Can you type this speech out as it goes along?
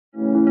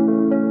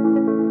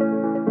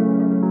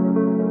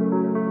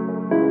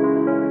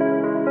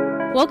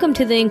Welcome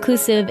to the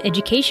Inclusive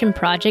Education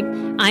Project.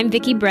 I'm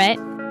Vicki Brett.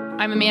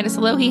 I'm Amanda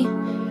Salohi.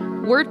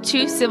 We're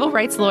two civil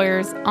rights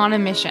lawyers on a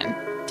mission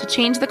to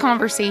change the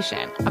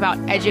conversation about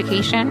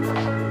education,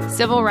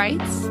 civil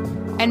rights,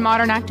 and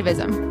modern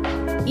activism.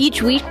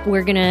 Each week,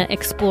 we're going to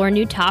explore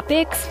new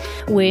topics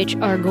which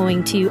are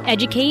going to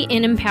educate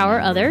and empower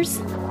others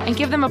and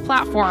give them a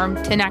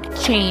platform to enact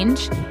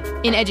change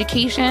in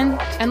education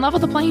and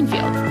level the playing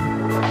field.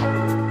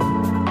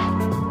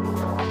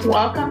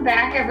 Welcome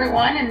back,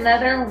 everyone.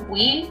 Another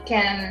week,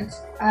 and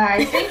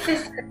I think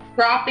this is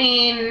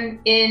dropping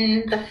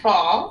in the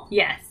fall.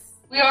 Yes.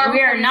 We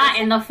are not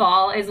in the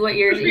fall, is what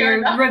you're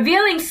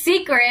revealing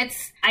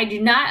secrets I do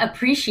not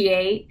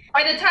appreciate.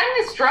 By the time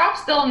this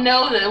drops, they'll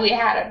know that we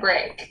had a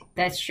break.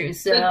 That's true.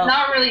 So it's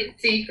not really a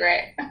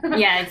secret.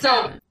 Yeah.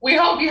 So we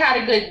hope you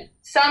had a good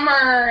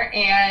summer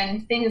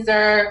and things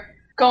are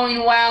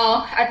going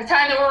well. At the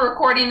time that we're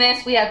recording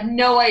this, we have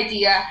no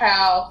idea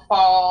how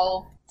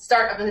fall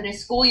start of the new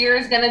school year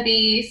is going to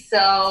be.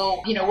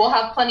 So, we'll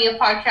have plenty of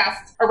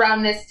podcasts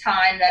around this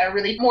time that are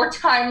really more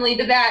timely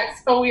to that.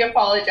 So we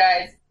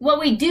apologize.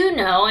 What we do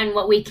know and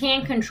what we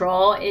can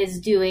control is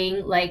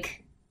doing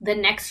the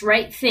next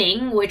right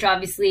thing, which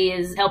obviously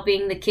is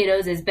helping the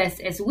kiddos as best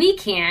as we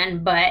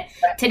can. But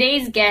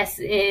today's guest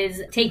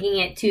is taking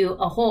it to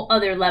a whole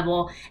other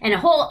level and a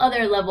whole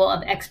other level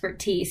of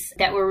expertise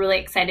that we're really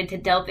excited to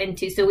delve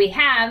into. So we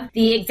have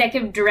the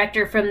executive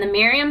director from the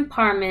Miriam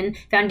Parman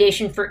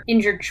Foundation for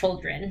Injured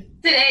Children.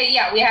 Today,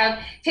 we have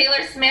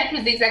Taylor Smith,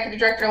 who's the executive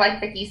director, like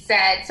Vicki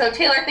said. So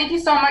Taylor, thank you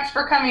so much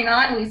for coming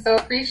on. We so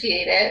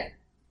appreciate it.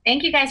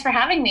 Thank you guys for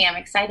having me. I'm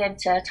excited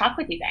to talk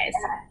with you guys.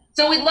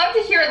 So we'd love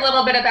to hear a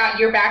little bit about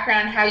your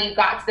background, how you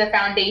got to the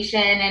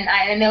foundation. And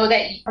I know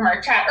that from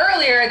our chat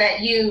earlier that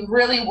you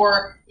really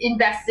were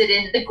invested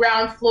in the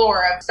ground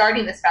floor of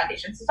starting this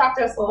foundation. So talk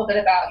to us a little bit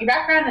about your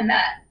background and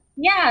that.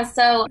 Yeah,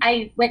 so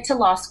I went to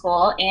law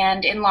school,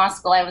 and in law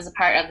school, I was a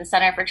part of the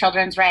Center for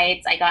Children's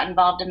Rights. I got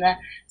involved in the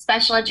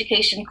special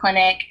education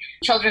clinic.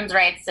 Children's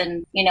rights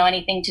and,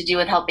 anything to do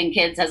with helping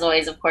kids has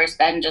always, of course,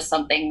 been just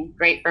something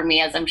great for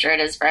me, as I'm sure it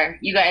is for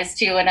you guys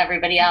too and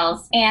everybody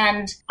else.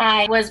 And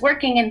I was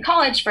working in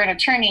college for an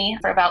attorney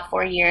for about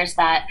 4 years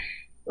that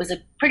was a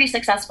pretty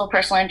successful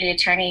personal injury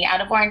attorney out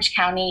of Orange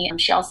County.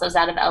 She also is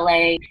out of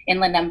LA,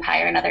 Inland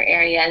Empire, and other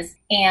areas.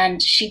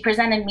 And she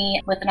presented me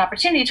with an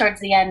opportunity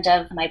towards the end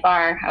of my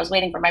bar. I was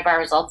waiting for my bar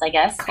results, I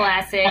guess.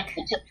 Classic.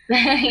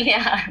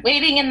 Yeah,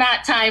 waiting in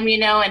that time,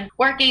 and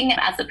working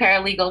as a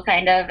paralegal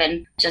kind of,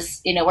 and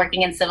just,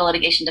 working in civil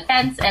litigation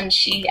defense. And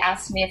she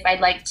asked me if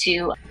I'd like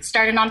to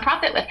start a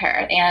nonprofit with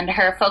her. And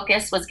her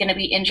focus was going to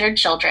be injured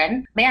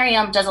children.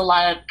 Miriam does a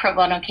lot of pro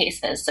bono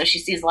cases. So she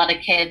sees a lot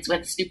of kids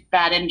with super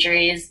bad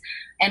injuries.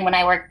 And when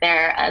I worked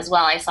there as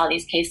well, I saw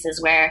these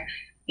cases where,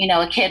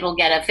 a kid will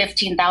get a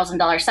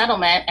 $15,000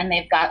 settlement and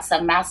they've got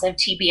some massive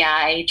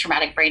TBI,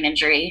 traumatic brain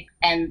injury,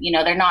 and,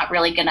 they're not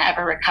really going to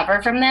ever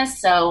recover from this.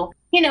 So,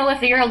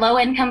 if you're a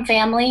low-income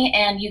family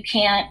and you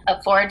can't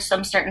afford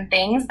some certain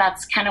things,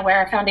 that's kind of where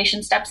our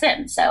foundation steps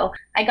in. So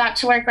I got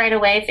to work right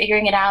away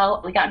figuring it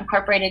out. We got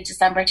incorporated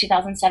December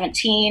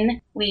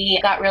 2017. We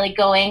got really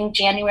going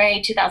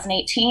January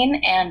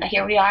 2018, and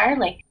here we are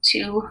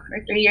 2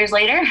 or 3 years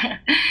later.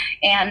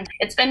 And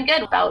it's been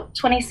good. About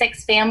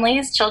 26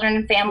 families, children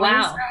and families.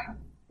 Wow.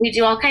 We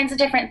do all kinds of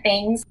different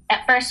things.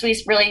 At first, we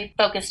really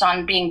focused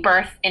on being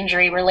birth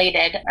injury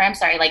related,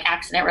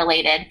 accident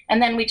related.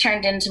 And then we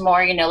turned into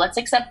more, let's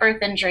accept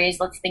birth injuries.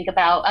 Let's think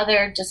about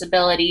other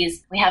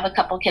disabilities. We have a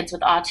couple kids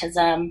with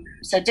autism.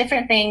 So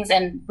different things.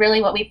 And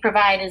really what we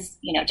provide is,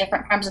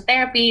 different forms of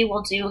therapy.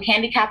 We'll do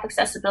handicap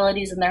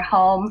accessibilities in their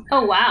home.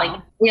 Oh,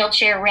 wow.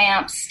 Wheelchair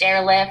ramps,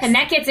 stair lifts. And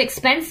that gets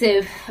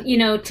expensive,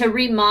 to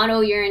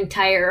remodel your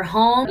entire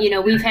home.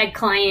 We've had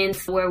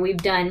clients where we've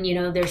done,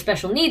 their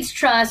special needs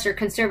trust or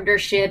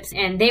conservatorships,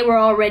 and they were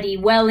already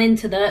well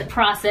into the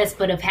process,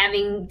 but of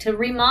having to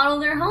remodel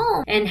their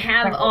home and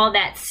have all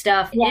that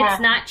stuff. Yeah.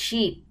 It's not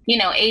cheap.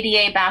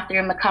 ADA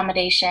bathroom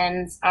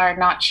accommodations are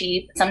not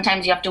cheap.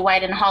 Sometimes you have to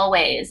widen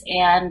hallways,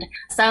 and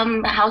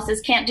some houses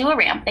can't do a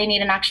ramp. They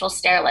need an actual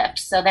stair lift.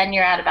 So then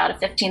you're at about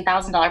a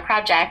 $15,000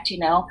 project,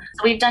 So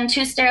we've done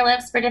 2 stair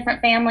lifts for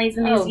different families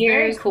in these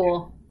years. Very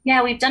cool.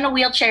 Yeah, we've done a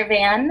wheelchair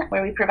van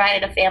where we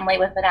provided a family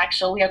with an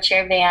actual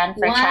wheelchair van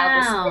for a child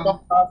with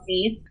cerebral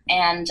palsy,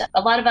 and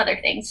a lot of other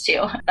things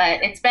too.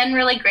 But it's been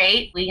really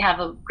great. We have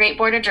a great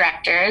board of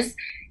directors.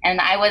 And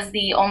I was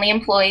the only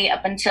employee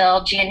up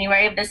until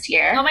January of this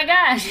year. Oh my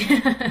gosh.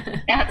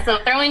 Yeah, so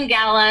throwing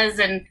galas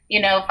and,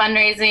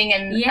 fundraising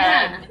and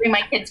doing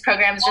my kids'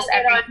 programs, just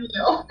everything.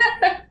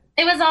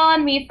 It was all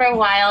on me for a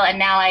while, and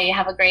now I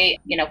have a great,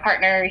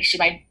 partner. She's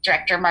my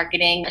director of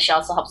marketing. She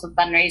also helps with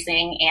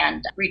fundraising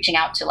and reaching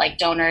out to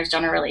donors,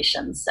 donor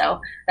relations. So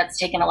that's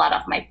taken a lot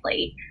off my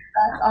plate.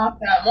 That's awesome.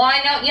 Well,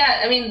 I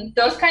know,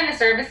 those kind of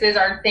services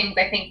are things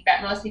I think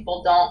that most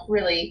people don't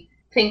really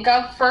think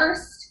of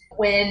first.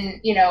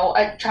 when,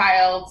 a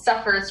child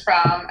suffers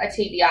from a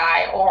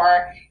TBI,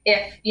 or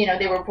if,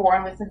 they were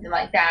born with something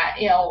like that,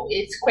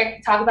 it's quick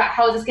to talk about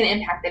how is this going to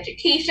impact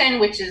education,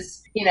 which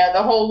is,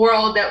 the whole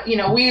world that,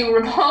 we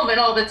revolve in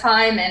all the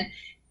time, and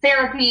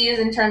therapies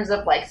in terms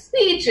of like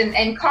speech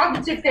and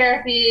cognitive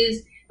therapies,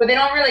 but they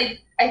don't really,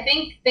 I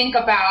think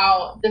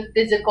about the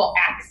physical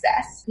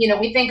access.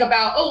 We think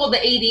about, the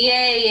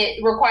ADA,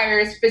 it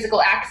requires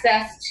physical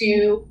access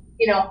to,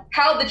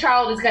 how the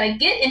child is going to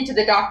get into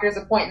the doctor's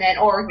appointment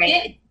or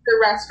get to the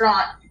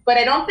restaurant. But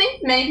I don't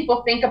think many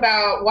people think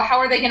about, how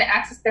are they going to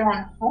access their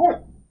own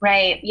home?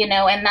 Right.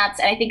 And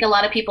I think a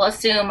lot of people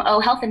assume,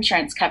 health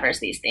insurance covers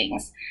these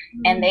things,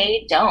 and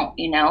they don't.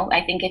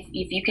 I think if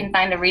you can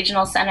find a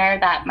regional center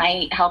that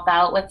might help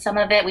out with some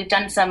of it. We've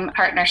done some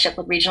partnership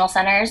with regional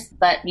centers,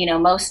 but,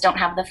 most don't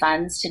have the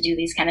funds to do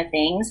these kind of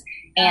things.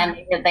 And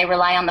they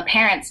rely on the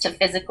parents to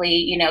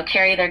physically,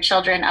 carry their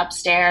children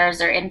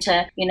upstairs or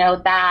into,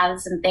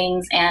 baths and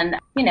things. And,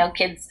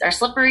 kids are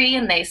slippery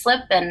and they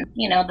slip, and,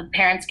 the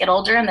parents get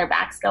older and their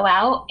backs go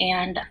out.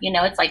 And,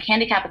 it's like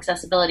handicap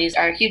accessibilities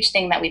are a huge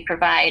thing that we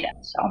provide.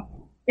 So,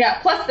 yeah.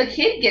 Plus the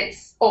kid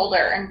gets older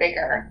and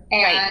bigger.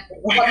 And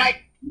what might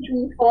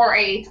be for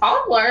a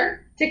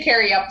toddler to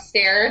carry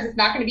upstairs is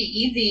not going to be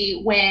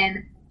easy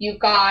when you've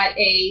got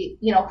a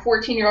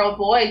 14-year-old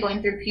boy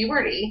going through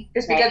puberty.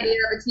 Just because they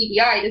have a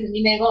TBI doesn't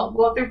mean they don't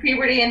go through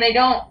puberty and they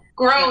don't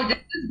grow just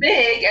as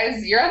big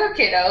as your other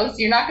kiddos.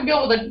 You're not going to be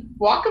able to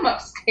walk them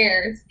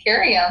upstairs,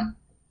 carry them.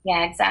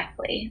 Yeah,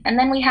 exactly. And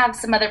then we have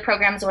some other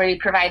programs where we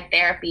provide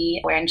therapy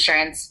where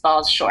insurance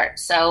falls short.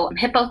 So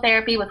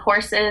hippotherapy with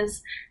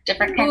horses,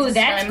 different kinds of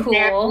swim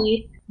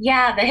therapy.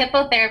 Yeah, the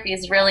hippotherapy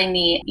is really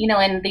neat.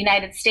 In the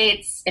United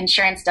States,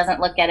 insurance doesn't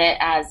look at it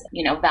as,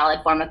 valid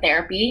form of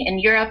therapy. In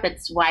Europe,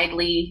 it's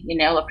widely,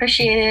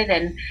 appreciated.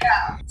 And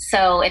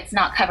so it's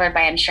not covered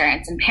by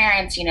insurance. And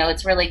parents,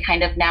 it's really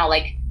kind of now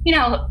like,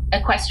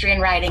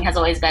 equestrian riding has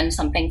always been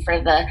something for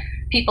the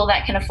people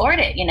that can afford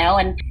it,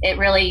 and it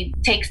really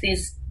takes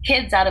these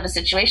kids out of a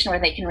situation where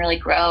they can really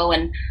grow.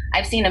 And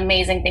I've seen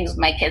amazing things with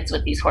my kids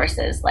with these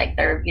horses, like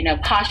their,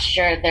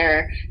 posture,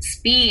 their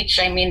speech.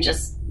 I mean,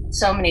 just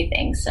so many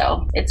things.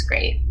 So it's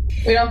great.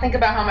 We don't think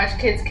about how much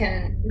kids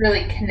can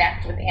really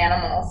connect with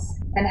animals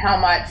and how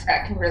much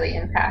that can really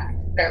impact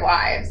their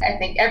lives. I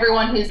think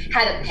everyone who's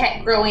had a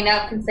pet growing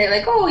up can say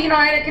like,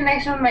 I had a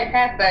connection with my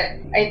pet.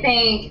 But I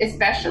think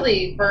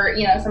especially for,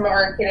 some of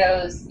our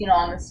kiddos,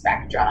 on the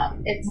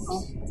spectrum, it's,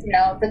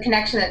 the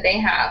connection that they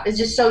have is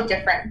just so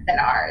different than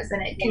ours.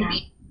 And it can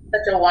be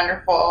such a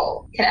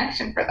wonderful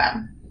connection for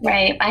them.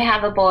 Right. I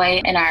have a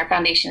boy in our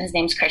foundation. His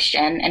name's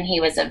Christian, and he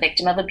was a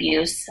victim of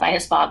abuse by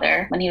his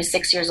father when he was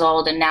 6 years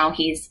old, and now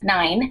he's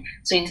 9.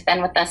 So he's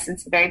been with us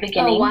since the very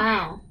beginning.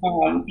 Oh,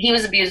 wow. He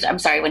was abused,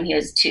 when he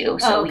was 2.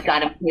 So we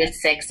got him when he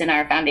was 6 in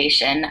our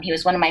foundation. He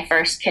was one of my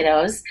first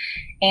kiddos,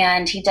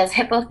 and he does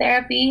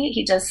hippotherapy.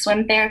 He does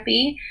swim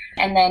therapy.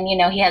 And then,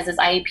 he has his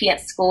IEP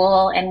at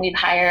school, and we've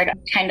hired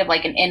kind of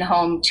like an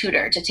in-home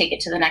tutor to take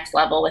it to the next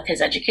level with his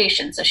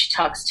education. So she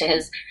talks to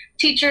his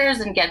teachers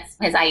and gets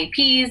his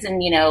IEPs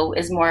and,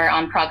 is more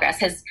on progress.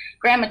 His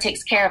grandma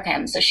takes care of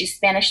him. So she's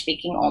Spanish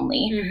speaking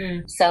only.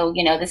 Mm-hmm. So,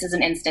 this is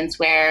an instance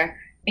where,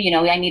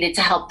 I needed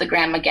to help the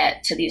grandma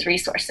get to these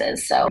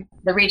resources. So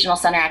the regional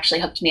center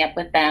actually hooked me up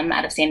with them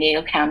out of San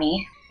Diego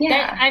County.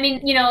 Yeah.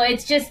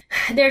 It's just,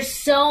 there's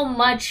so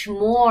much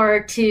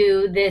more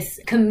to this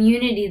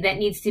community that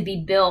needs to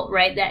be built,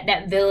 right?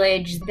 That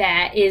village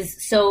that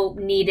is so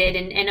needed.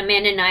 And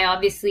Amanda and I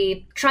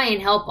obviously try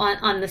and help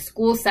on the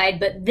school side,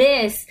 but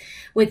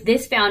with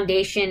this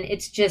foundation,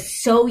 it's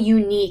just so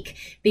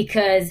unique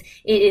because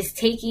it is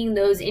taking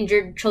those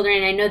injured children.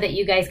 And I know that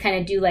you guys kind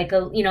of do like a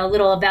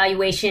little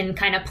evaluation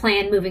kind of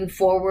plan moving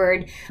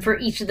forward for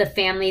each of the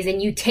families.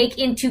 And you take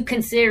into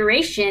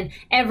consideration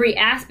every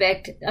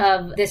aspect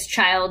of this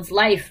child's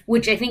life,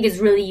 which I think is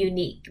really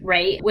unique,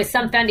 right? With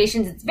some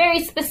foundations, it's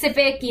very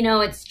specific,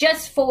 it's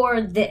just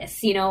for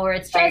this, or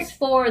it's just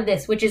for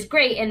this, which is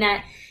great.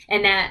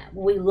 And that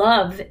we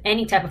love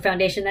any type of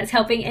foundation that's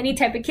helping any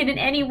type of kid in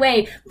any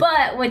way.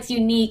 But what's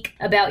unique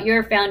about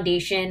your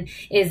foundation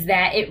is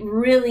that it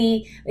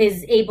really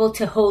is able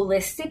to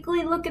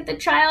holistically look at the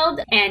child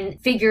and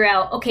figure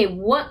out, okay,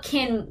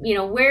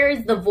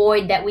 where's the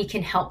void that we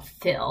can help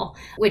fill,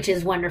 which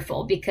is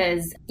wonderful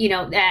because,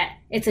 that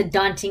it's a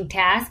daunting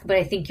task, but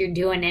I think you're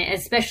doing it,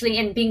 especially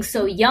in being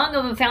so young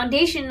of a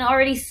foundation,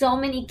 already so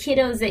many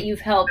kiddos that you've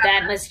helped.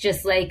 That must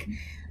just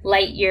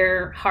light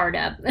your heart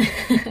up.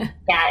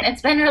 Yeah,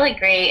 it's been really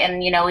great. And,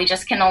 we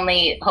just can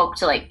only hope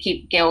to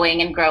keep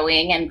going and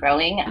growing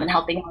and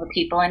helping more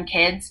people and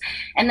kids.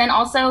 And then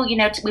also,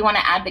 we want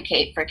to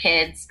advocate for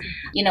kids.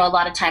 A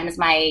lot of times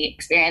my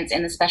experience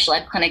in the special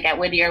ed clinic at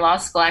Whittier Law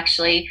School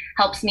actually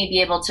helps me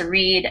be able to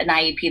read an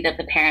IEP that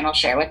the parent will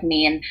share with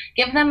me and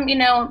give them,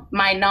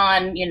 my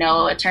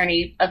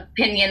attorney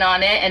opinion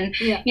on it and,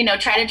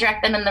 try to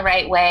direct them in the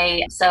right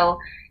way. So,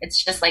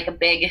 it's just like a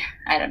big,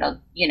 I don't know,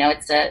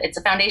 it's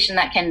a foundation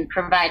that can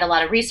provide a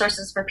lot of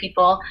resources for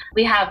people.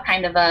 We have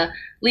kind of a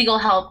legal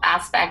help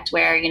aspect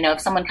where,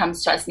 if someone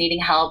comes to us needing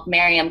help,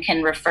 Miriam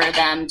can refer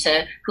them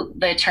to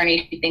the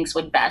attorney who thinks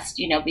would best,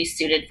 be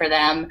suited for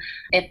them.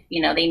 If,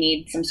 they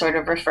need some sort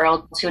of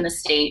referral to an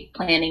estate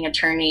planning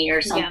attorney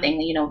or something,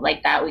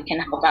 like that, we can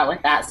help out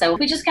with that. So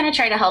we just kind of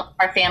try to help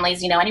our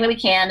families, any way we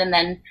can. And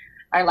then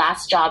our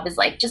last job is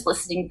like just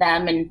listening to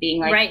them and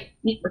being like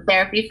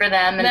therapy for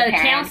them. And the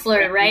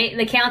counselor, right?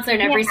 The counselor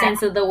in every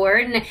sense of the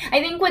word. And I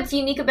think what's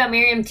unique about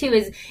Miriam too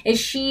is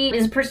she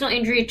is a personal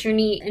injury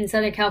attorney in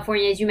Southern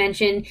California, as you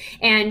mentioned,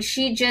 and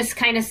she just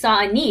kind of saw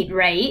a need,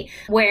 right?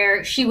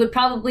 Where she would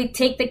probably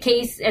take the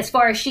case as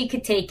far as she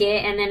could take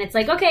it, and then it's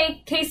like,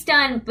 okay, case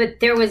done. But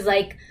there was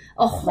like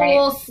a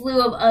whole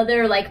slew of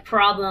other like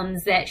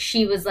problems that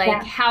she was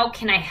like, how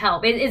can I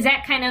help? Is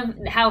that kind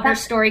of how her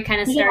story kind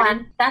of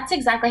started? Yeah, that's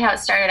exactly how it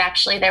started,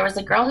 actually. There was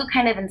a girl who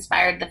kind of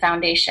inspired the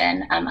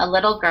foundation, a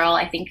little girl,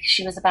 I think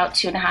she was about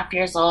 2.5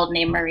 years old,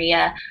 named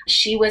Maria.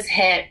 She was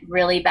hit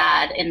really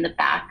bad in the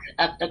back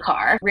of the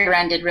car,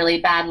 rear-ended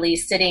really badly,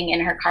 sitting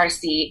in her car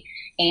seat.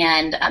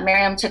 And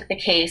Miriam took the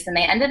case, and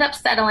they ended up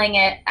settling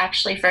it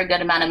actually for a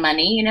good amount of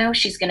money.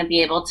 She's going to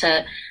be able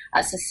to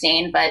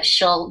sustain, but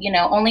she'll,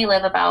 only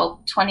live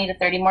about 20 to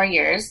 30 more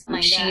years.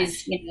 Oh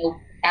she's,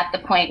 at the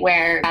point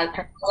where her eyes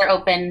are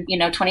open,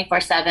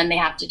 24/7. They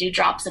have to do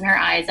drops in her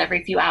eyes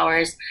every few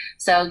hours.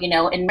 So,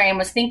 and Miriam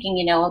was thinking,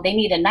 they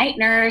need a night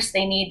nurse.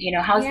 They need,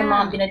 how's the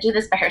mom going to do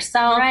this by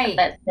herself? Right.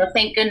 But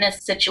thank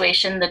goodness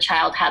situation, the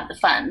child had the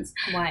funds.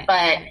 Right.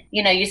 But,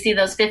 you see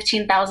those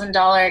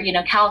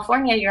 $15,000,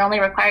 California, you're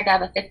only required to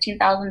have a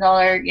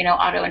 $15,000,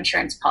 auto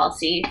insurance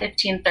policy,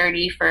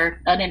 $15,30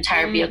 for an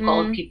entire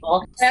vehicle of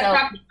people. That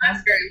probably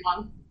lasts very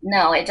long.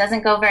 No, it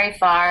doesn't go very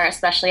far,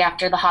 especially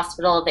after the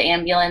hospital, the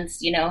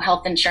ambulance,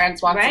 health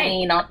insurance wants a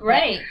lien on it.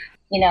 Right.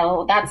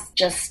 It's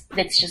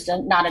just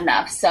not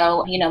enough.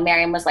 So,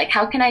 Miriam was like,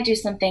 how can I do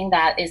something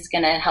that is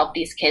going to help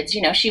these kids?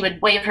 She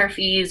would waive her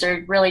fees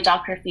or really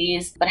dock her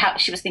fees, but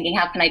she was thinking,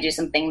 how can I do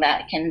something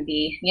that can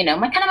be,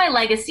 my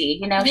legacy?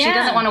 She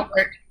doesn't want to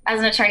work as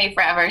an attorney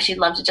forever. She'd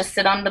love to just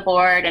sit on the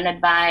board and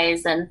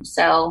advise. And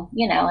so,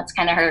 it's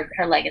kind of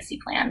her legacy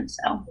plan.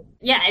 So,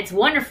 yeah, it's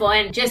wonderful.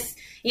 And just,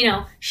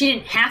 she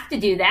didn't have to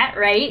do that,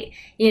 right?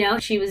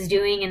 She was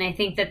doing, and I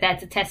think that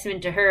that's a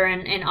testament to her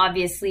and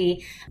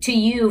obviously to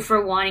you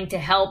for wanting to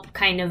help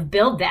kind of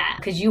build that,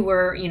 because you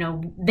were,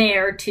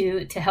 there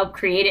to help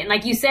create it. And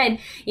like you said,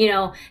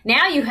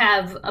 now you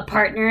have a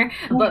partner,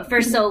 but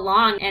for so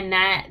long, and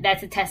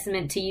that's a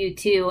testament to you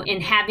too,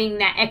 in having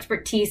that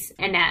expertise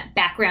and that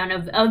background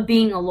of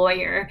being a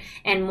lawyer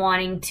and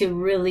wanting to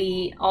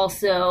really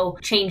also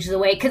change the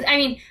way. Because,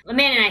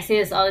 Amanda and I say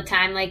this all the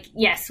time, like,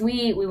 yes,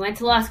 we went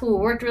to law school,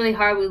 we worked really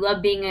hard, we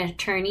love being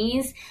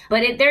attorneys,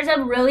 but there's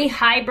a really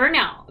high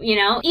burnout,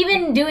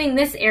 even doing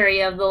this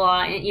area of the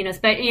law,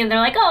 they're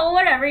like, oh,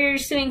 whatever, you're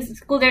just doing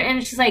school there. And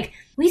it's just like,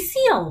 we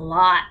see a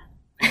lot.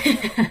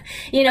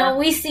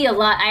 We see a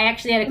lot. I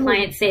actually had a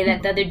client say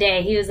that the other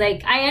day. He was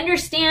like, I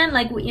understand,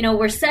 like,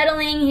 we're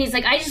settling. He's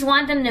like, I just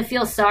want them to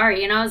feel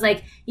sorry. And I was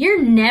like,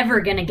 you're never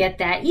going to get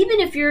that. Even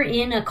if you're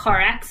in a car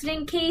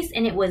accident case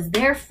and it was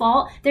their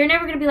fault, they're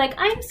never going to be like,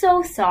 I'm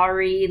so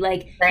sorry.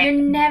 Like, you're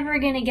never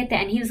going to get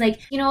that. And he was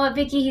like, you know what,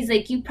 Vicky? He's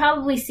like, you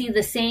probably see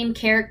the same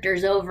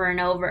characters over and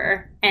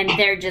over, and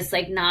they're just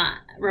like not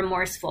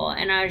remorseful.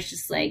 And I was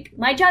just like,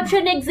 my job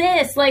shouldn't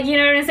exist. Like, you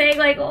know what I'm saying?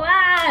 Like,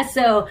 wow.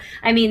 So,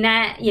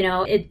 that,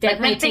 it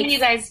definitely takes... you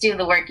guys do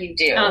the work you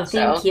do. Oh,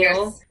 thank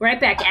you. Right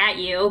back at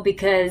you,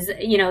 because,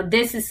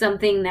 this is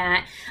something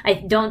that I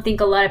don't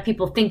think a lot of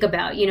people think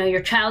about.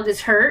 Your child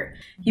is hurt.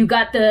 You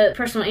got the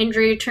personal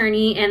injury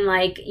attorney, and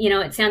like,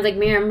 it sounds like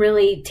Miriam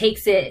really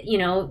takes it,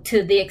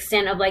 to the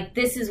extent of like,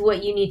 this is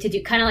what you need to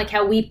do. Kind of like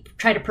how we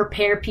try to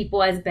prepare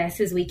people as best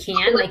as we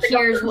can. Like,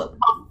 here's what...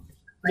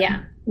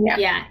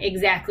 Yeah,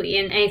 exactly.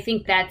 And I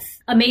think that's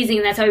amazing.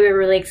 And that's why we were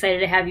really excited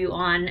to have you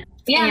on.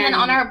 Yeah, and then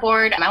on our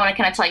board, I want to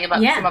kind of tell you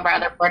about some of our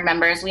other board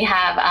members. We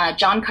have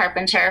John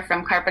Carpenter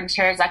from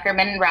Carpenter,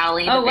 Zuckerman, and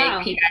Rowley, the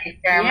big pediatric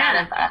firm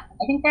out of, I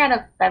think they're out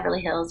of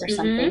Beverly Hills or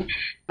something.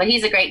 But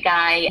he's a great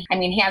guy.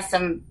 He has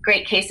some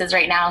great cases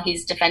right now.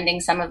 He's defending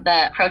some of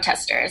the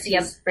protesters.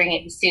 He's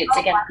bringing suits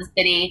against the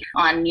city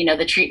on,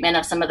 the treatment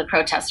of some of the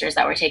protesters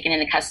that were taken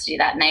into custody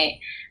that night,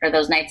 or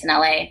those nights in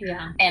LA.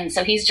 Yeah. And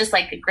so he's just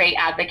like a great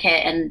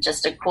advocate and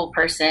just a cool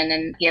person.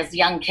 And he has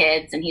young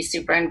kids and he's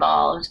super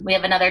involved. We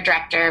have another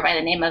director by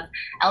the name of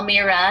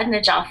Elmira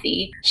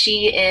Najafi.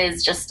 She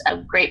is just a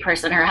great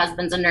person. Her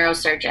husband's a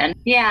neurosurgeon.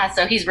 Yeah,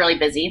 so he's really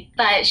busy.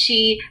 But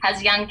she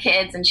has young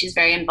kids and she's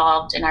very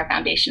involved in our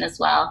foundation as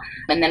well.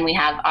 And then we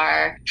have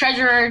our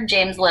treasurer,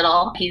 James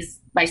Little. He's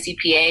my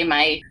CPA,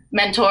 my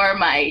mentor,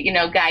 my,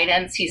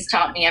 guidance. He's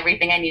taught me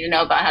everything I need to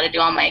know about how to do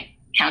all my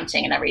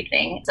counting and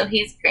everything. So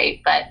he's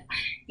great. But,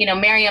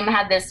 Miriam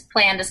had this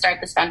plan to start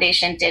this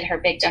foundation, did her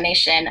big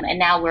donation, and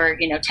now we're,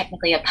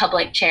 technically a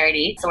public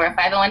charity. So we're a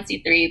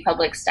 501c3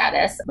 public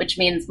status, which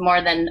means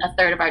more than a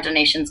third of our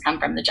donations come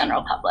from the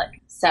general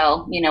public.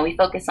 So, we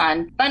focus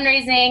on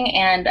fundraising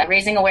and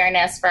raising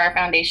awareness for our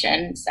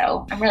foundation.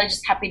 So I'm really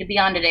just happy to be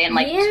on today and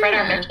spread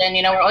our mission.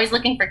 We're always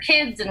looking for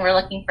kids and we're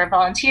looking for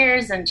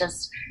volunteers and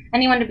just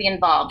anyone to be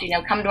involved,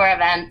 come to our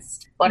events,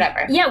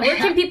 whatever. Yeah, where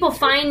can people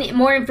find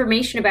more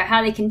information about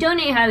how they can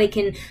donate, how they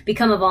can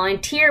become a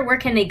volunteer? Where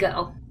can they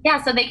go?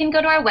 Yeah, so they can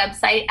go to our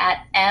website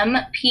at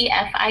mpfic.org.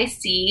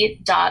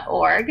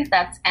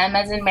 That's M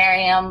as in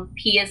Miriam,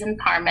 P as in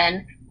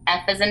Parman,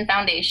 F as in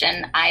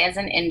Foundation, I as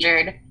in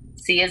Injured,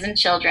 C as in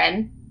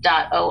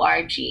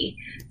Children.org.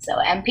 So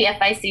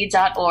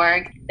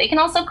mpfic.org. They can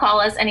also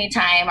call us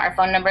anytime. Our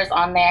phone number is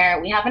on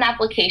there. We have an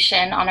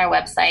application on our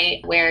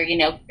website where,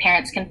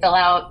 parents can fill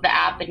out the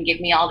app and give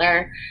me all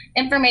their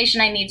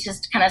information I need to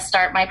kind of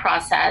start my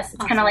process.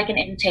 It's kind of like an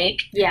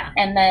intake. Yeah.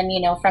 And then,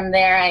 from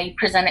there, I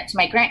present it to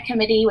my grant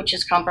committee, which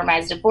is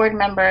comprised of board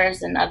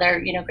members and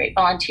other, great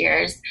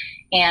volunteers.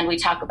 And we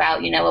talk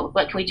about,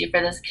 what can we do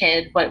for this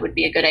kid? What would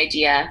be a good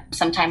idea?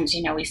 Sometimes,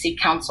 we seek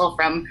counsel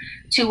from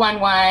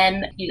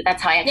 211.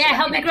 That's how I actually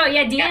Help Me Grow.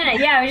 Yeah, Deanna.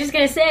 Yeah, I was just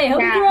going to say,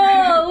 help me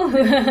grow.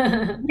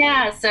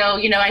 Yeah. So,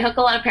 I hook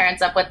a lot of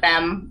parents up with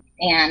them.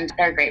 And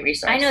they're a great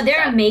resource. I know,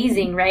 they're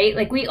amazing, right?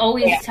 Like, we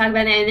always talk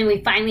about that, and then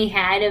we finally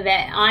had a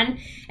vet on,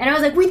 and I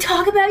was like, we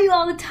talk about you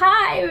all the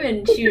time,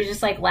 and she was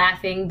just,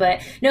 laughing.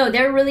 But, no,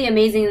 they're really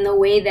amazing in the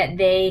way that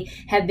they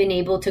have been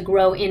able to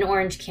grow in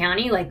Orange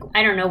County. Like,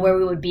 I don't know where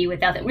we would be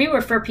without that. We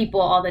refer people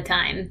all the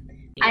time.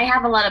 I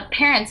have a lot of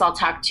parents I'll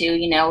talk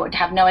to,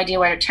 have no idea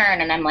where to turn.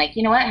 And I'm like,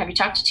 you know what? Have you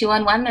talked to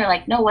 211? They're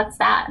like, no, what's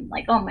that? I'm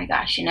like, oh my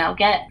gosh,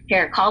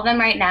 call them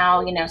right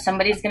now.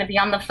 Somebody's going to be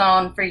on the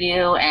phone for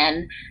you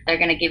and they're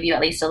going to give you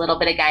at least a little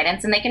bit of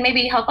guidance, and they can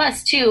maybe help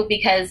us too,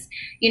 because,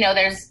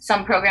 there's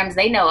some programs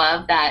they know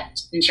of that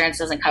insurance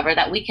doesn't cover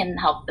that we can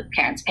help the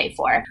parents pay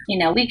for.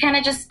 We kind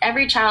of just,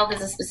 every child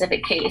is a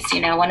specific case.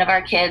 One of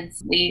our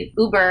kids, we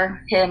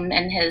Uber him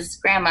and his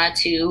grandma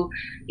to,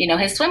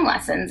 his swim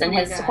lessons and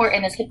his support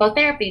and his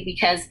hippotherapy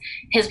because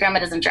his grandma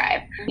doesn't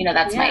drive.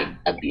 That's my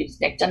abuse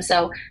victim.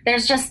 So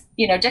there's just,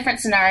 different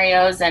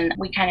scenarios, and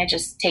we kind of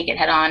just take it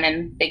head on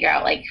and figure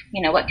out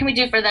what can we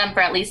do for them for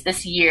at least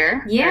this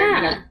year?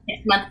 Yeah. Or,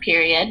 6-month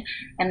period.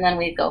 And then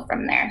we go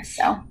from there.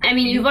 So, I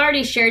mean, you've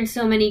already shared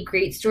so many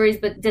great stories,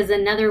 but does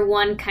another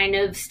one kind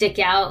of stick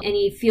out?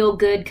 Any feel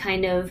good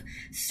kind of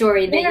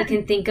story that you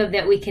can think of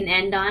that we can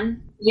end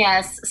on?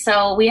 Yes.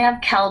 So we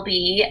have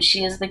Kelby.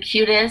 She is the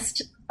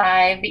cutest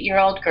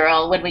 5-year-old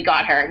girl when we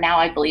got her. Now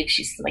I believe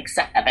she's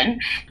 7.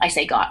 I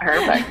say got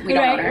her, but we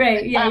don't know her.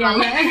 Right. Yeah.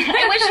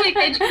 I wish we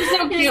could. She's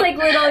so cute. Just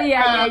little,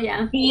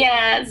 yeah.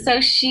 Yeah. So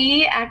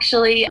she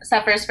actually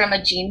suffers from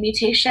a gene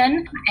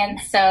mutation. And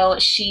so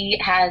she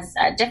has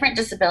different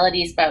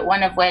disabilities, but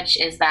one of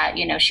which is that,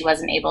 she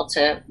wasn't able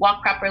to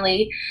walk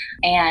properly.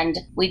 And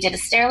we did a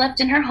stair lift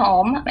in her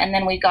home. And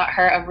then we got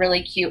her a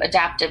really cute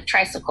adaptive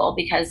tricycle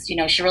because,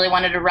 she really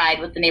wanted to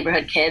ride with the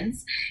neighborhood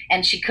kids.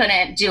 And she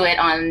couldn't do it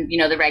on,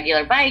 the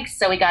regular bikes.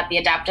 So we got the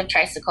adaptive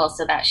tricycle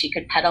so that she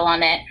could pedal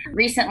on it.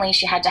 Recently,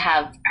 she had to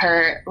have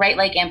her right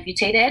leg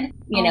amputated,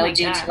 due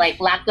to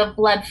lack of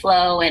blood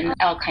flow and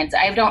all kinds of,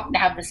 I don't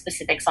have the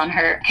specifics on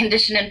her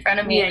condition in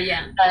front of me,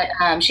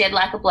 but she had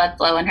lack of blood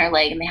flow in her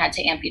leg and they had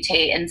to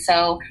amputate. And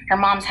so her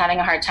mom's having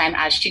a hard time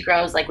as she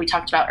grows, like we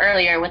talked about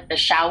earlier, with the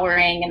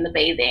showering and the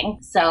bathing.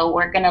 So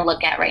we're going to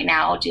look at right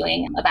now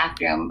doing a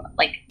bathroom,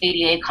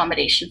 ADA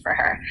accommodation for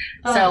her.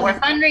 So we're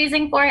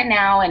fundraising for it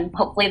now, and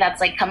hopefully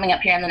that's coming up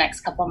here in the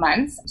next couple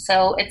months.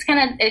 So it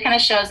kind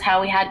of shows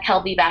how we had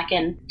Kelby back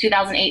in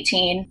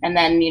 2018, and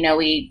then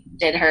we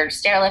did her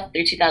stair lift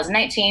through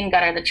 2019,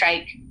 got her the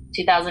trike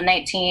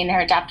 2019,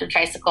 her adaptive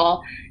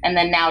tricycle, and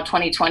then now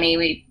 2020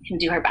 we can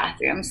do her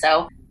bathroom.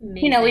 So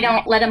amazing. We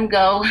don't let them go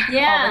all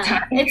the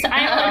time.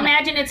 I would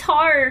imagine it's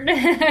hard.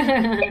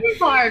 It is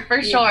hard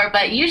for sure,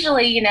 but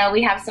usually,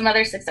 we have some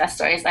other success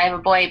stories. I have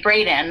a boy,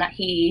 Braden.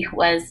 He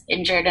was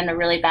injured in a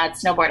really bad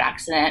snowboard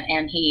accident,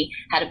 and he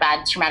had a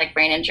bad traumatic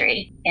brain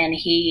injury, and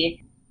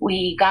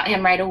we got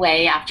him right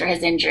away after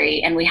his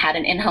injury, and we had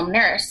an in-home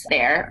nurse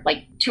there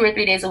 2 or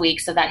 3 days a week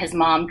so that his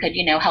mom could,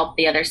 help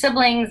the other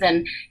siblings,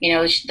 and,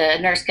 the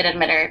nurse could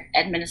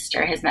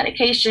administer his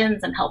medications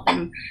and help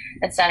him,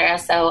 etc.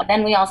 So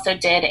then we also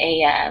did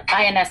a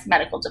INS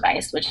medical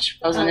device, which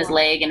goes on his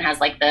leg and has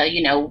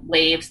the,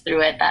 waves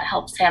through it that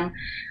helps him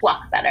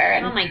walk better.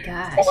 And oh my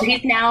gosh. So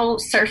he's now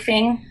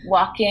surfing,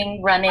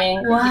 walking,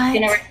 running. What? He's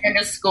going to return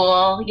to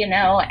school,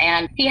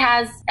 and he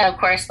has, of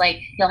course,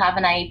 he'll have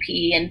an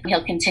IEP and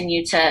he'll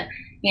continue to,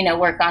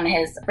 work on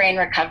his brain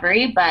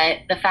recovery. But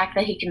the fact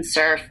that he can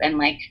surf and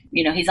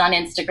he's on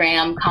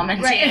Instagram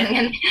commenting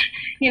and,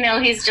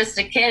 he's just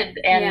a kid,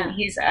 and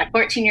he's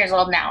 14 years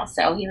old now.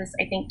 So he was,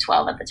 I think,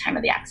 12 at the time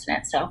of the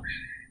accident. So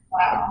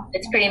wow,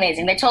 it's pretty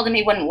amazing. They told him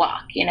he wouldn't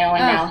walk, and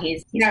now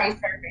he's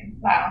surfing.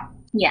 Wow.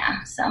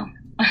 Yeah. So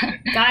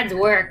God's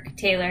work,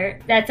 Taylor.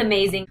 That's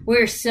amazing.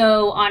 We're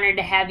so honored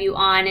to have you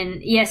on.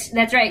 And yes,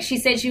 that's right. She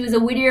said she was a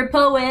Whittier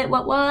poet.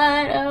 What?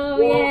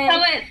 Oh, yeah.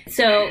 Poet.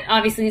 So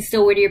obviously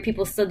still Whittier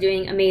people still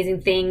doing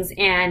amazing things.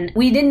 And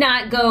we did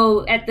not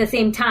go at the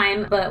same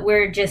time, but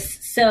we're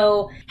just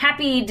so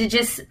happy to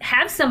just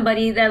have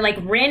somebody that like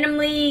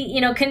randomly,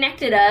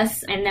 connected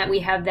us and that we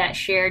have that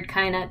shared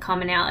kind of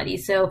commonality.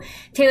 So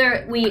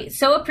Taylor, we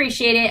so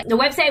appreciate it. The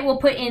website we'll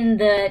put in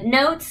the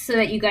notes so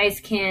that you guys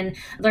can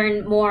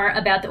learn more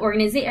about the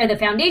organization or the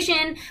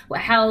foundation,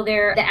 how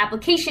the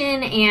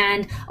application,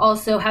 and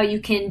also how you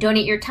can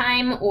donate your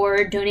time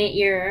or donate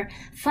your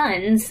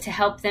funds to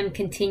help them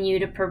continue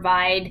to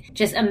provide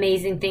just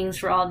amazing things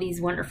for all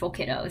these wonderful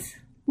kiddos.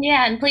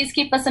 Yeah, and please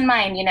keep us in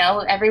mind.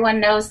 Everyone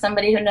knows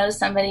somebody who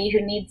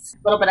needs a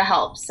little bit of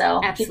help.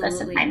 So Keep us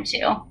in mind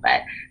too.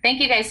 But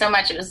thank you guys so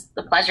much. It was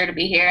a pleasure to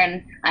be here,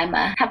 and I'm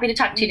happy to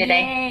talk to you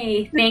today.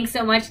 Yay. Thanks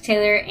so much,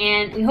 Taylor.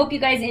 And we hope you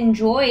guys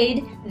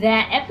enjoyed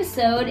that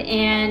episode,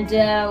 and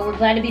we're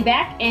glad to be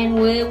back, and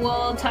we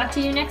will talk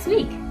to you next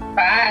week.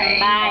 Bye.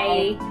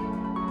 Bye.